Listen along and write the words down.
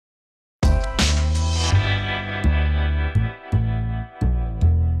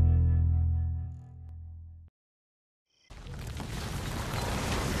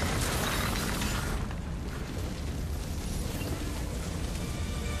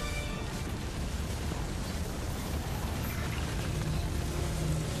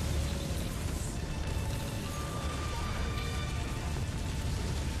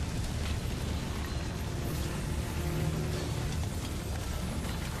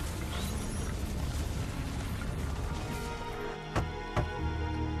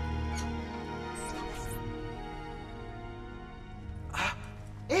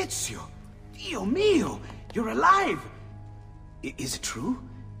Ezio! Dio mio! You're alive! Is it true?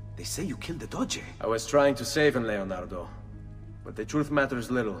 They say you killed the Doge. I was trying to save him, Leonardo. But the truth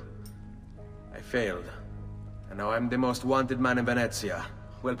matters little. I failed. And now I'm the most wanted man in Venezia.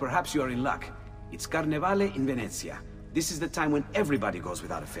 Well, perhaps you are in luck. It's Carnevale in Venezia. This is the time when everybody goes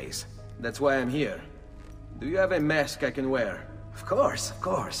without a face. That's why I'm here. Do you have a mask I can wear? Of course, of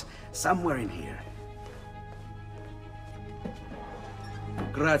course. Somewhere in here.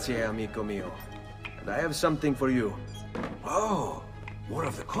 Grazie, amico mio. And I have something for you. Oh, more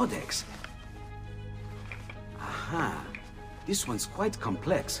of the Codex. Aha. This one's quite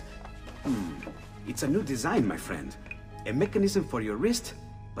complex. It's a new design, my friend. A mechanism for your wrist,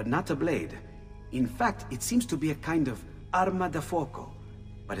 but not a blade. In fact, it seems to be a kind of arma da fuoco,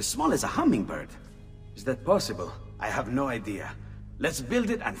 but as small as a hummingbird. Is that possible? I have no idea. Let's build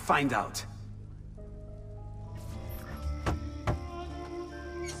it and find out.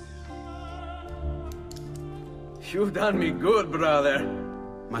 You've done me good, brother.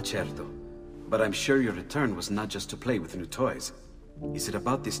 Ma certo. But I'm sure your return was not just to play with new toys. Is it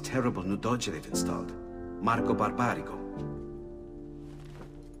about this terrible new doge they've installed? Marco Barbarigo?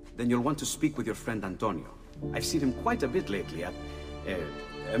 Then you'll want to speak with your friend Antonio. I've seen him quite a bit lately at...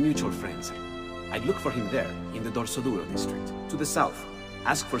 a mutual friend's. I'd look for him there, in the Dorsoduro district. To the south.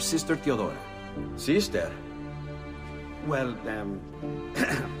 Ask for Sister Teodora. Sister? Well,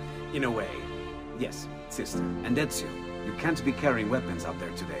 in a way. Yes, sister. And Ezio, you can't be carrying weapons out there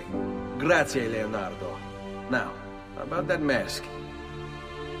today. Grazie, Leonardo. Now, about that mask.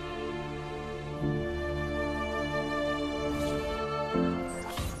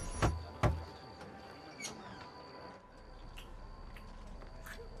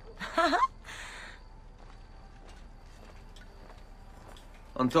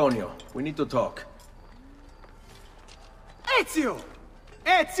 Antonio, we need to talk. Ezio!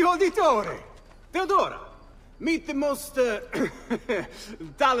 Ezio Auditore! Teodora! Meet the most,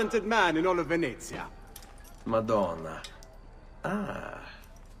 talented man in all of Venezia. Madonna. Ah,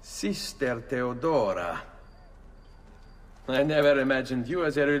 Sister Teodora. I never imagined you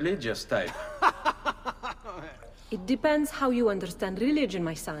as a religious type. It depends how you understand religion,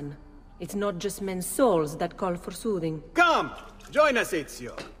 my son. It's not just men's souls that call for soothing. Come! Join us,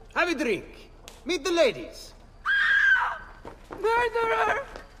 Ezio. Have a drink. Meet the ladies. Murderer!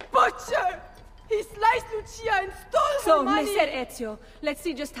 Butcher! He sliced Lucia and stole her money! So, Messer Ezio, let's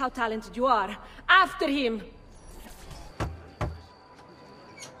see just how talented you are. After him!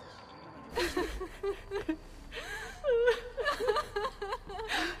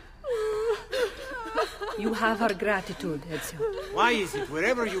 You have our gratitude, Ezio. Why is it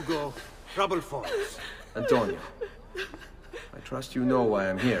wherever you go, trouble falls? Antonio, I trust you know why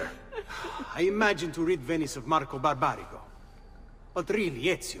I'm here. I imagine to rid Venice of Marco Barbarigo. But really,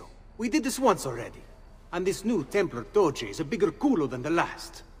 Ezio, we did this once already. And this new Templar Doge is a bigger culo than the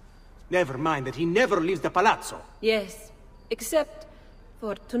last. Never mind that he never leaves the palazzo. Yes, except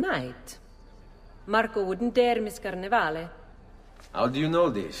for tonight. Marco wouldn't dare miss Carnevale. How do you know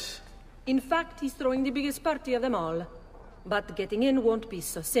this? In fact, he's throwing the biggest party of them all. But getting in won't be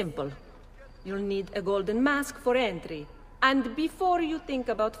so simple. You'll need a golden mask for entry. And before you think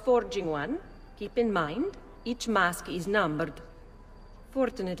about forging one, keep in mind, each mask is numbered.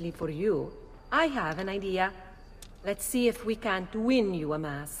 Fortunately for you, I have an idea. Let's see if we can't win you a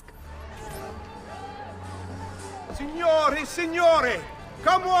mask. Signori, signore!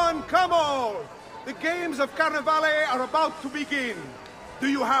 Come on, come all! The games of Carnevale are about to begin. Do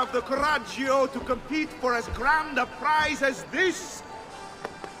you have the coraggio to compete for as grand a prize as this?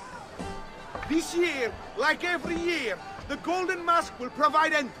 This year, like every year, the Golden Mask will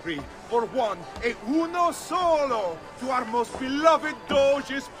provide entry for one, e uno solo, to our most beloved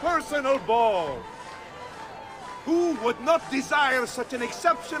Doge's personal ball. Who would not desire such an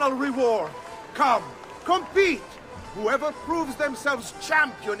exceptional reward? Come, compete! Whoever proves themselves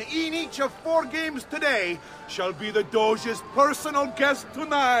champion in each of 4 games today shall be the Doge's personal guest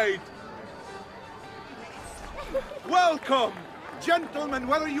tonight. Welcome! Gentlemen,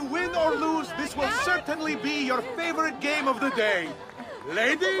 whether you win or lose, this will certainly be your favorite game of the day.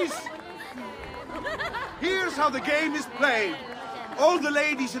 Ladies, here's how the game is played. All the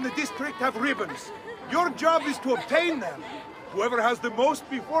ladies in the district have ribbons. Your job is to obtain them. Whoever has the most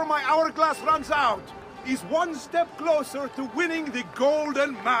before my hourglass runs out is one step closer to winning the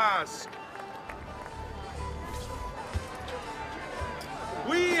Golden Mask.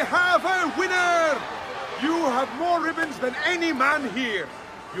 We have a winner! You have more ribbons than any man here.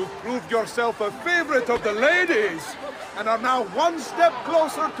 You've proved yourself a favorite of the ladies, and are now one step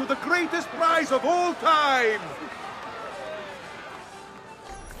closer to the greatest prize of all time.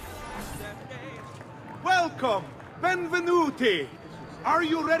 Welcome! Benvenuti! Are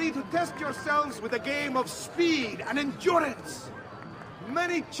you ready to test yourselves with a game of speed and endurance?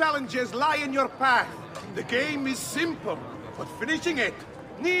 Many challenges lie in your path. The game is simple, but finishing it,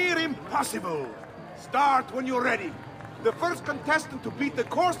 near impossible. Start when you're ready. The first contestant to beat the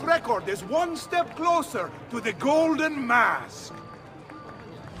course record is one step closer to the Golden Mask.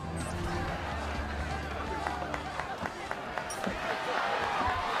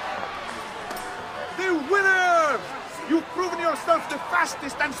 The winner! You've proven yourself the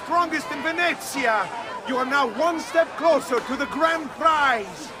fastest and strongest in Venezia. You are now one step closer to the grand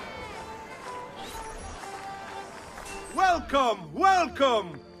prize. Welcome,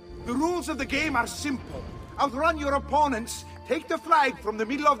 welcome! The rules of the game are simple. Outrun your opponents, take the flag from the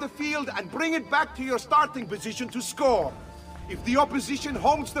middle of the field and bring it back to your starting position to score. If the opposition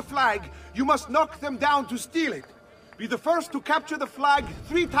holds the flag, you must knock them down to steal it. Be the first to capture the flag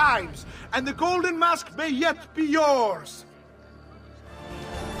 3 times, and the Golden Mask may yet be yours.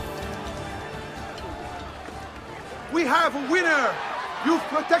 We have a winner! You've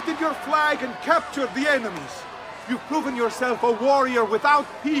protected your flag and captured the enemies. You've proven yourself a warrior without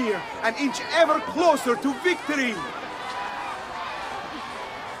fear, and inch ever closer to victory!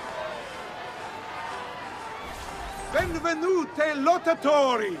 Benvenute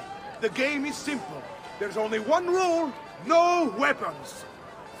lottatori! The game is simple. There's only one rule, no weapons.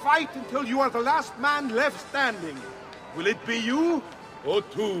 Fight until you are the last man left standing. Will it be you or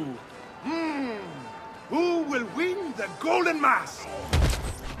 2? Who will win the Golden Mask?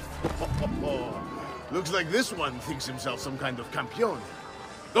 Looks like this one thinks himself some kind of campione.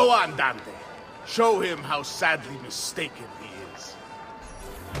 Go on, Dante. Show him how sadly mistaken he is.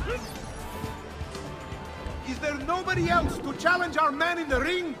 Is there nobody else to challenge our man in the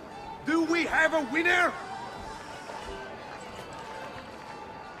ring? Do we have a winner?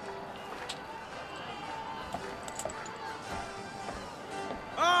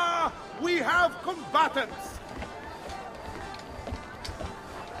 Ah, we have combatants!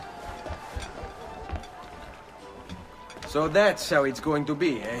 So that's how it's going to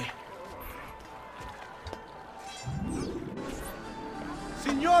be, eh?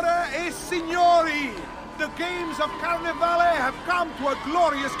 Signore e signori! The games of Carnevale have come to a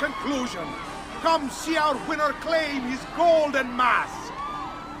glorious conclusion. Come see our winner claim his Golden Mask.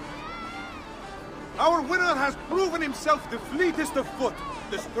 Our winner has proven himself the fleetest of foot,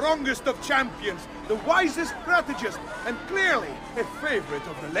 the strongest of champions, the wisest strategist, and clearly a favorite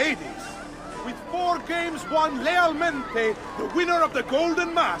of the ladies. With 4 games won lealmente, the winner of the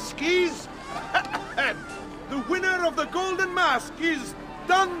Golden Mask is... the winner of the Golden Mask is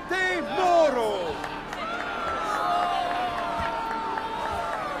Dante Moro!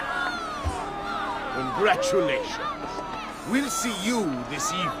 Congratulations. We'll see you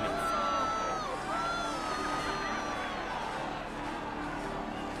this evening.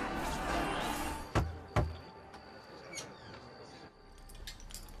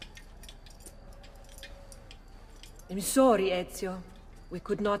 I'm sorry, Ezio. We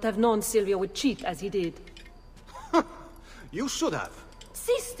could not have known Silvio would cheat as he did. You should have.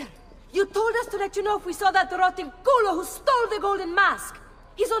 Sister, you told us to let you know if we saw that rotten culo who stole the Golden Mask.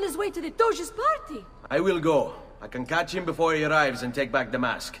 He's on his way to the Doge's party. I will go. I can catch him before he arrives and take back the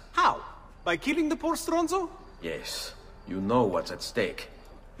mask. How? By killing the poor Stronzo? Yes. You know what's at stake.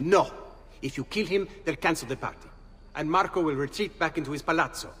 No. If you kill him, they'll cancel the party. And Marco will retreat back into his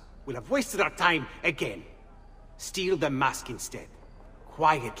palazzo. We'll have wasted our time again. Steal the mask instead.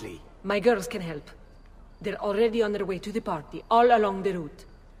 Quietly. My girls can help. They're already on their way to the party, all along the route.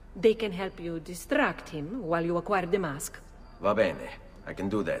 They can help you distract him while you acquire the mask. Va bene. I can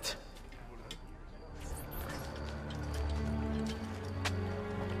do that.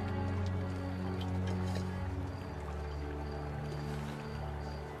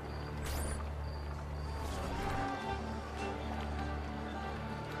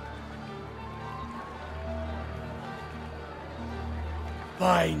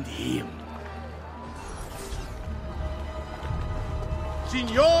 Find him.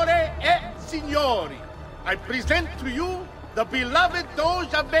 Signore e signori, I present to you the beloved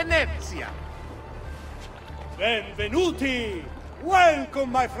Doge of Venezia. Benvenuti!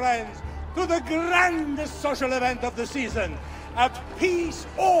 Welcome, my friends, to the grandest social event of the season. At peace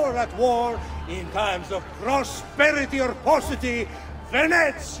or at war, in times of prosperity or paucity,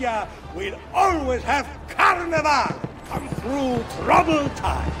 Venezia will always have Carnevale come through troubled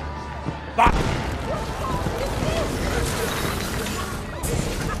times. But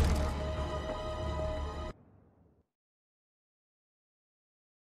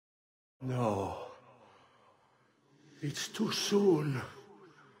No. It's too soon.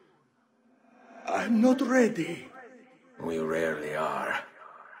 I'm not ready. We rarely are.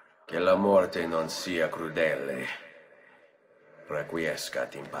 Che la morte non sia crudele.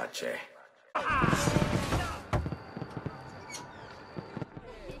 Requiescat in pace.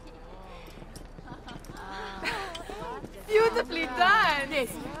 Beautifully done!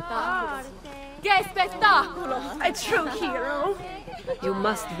 Che spettacolo! A true hero! You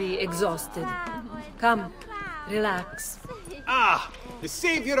must be exhausted. Come, relax. Ah! The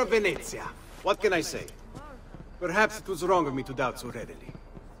savior of Venezia! What can I say? Perhaps it was wrong of me to doubt so readily.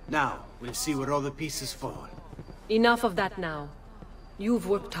 Now, we'll see where all the pieces fall. Enough of that now. You've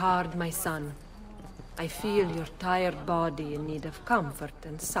worked hard, my son. I feel your tired body in need of comfort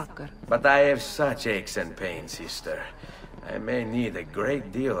and succor. But I have such aches and pains, sister. I may need a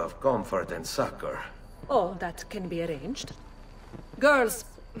great deal of comfort and succor. Oh, that can be arranged. Girls!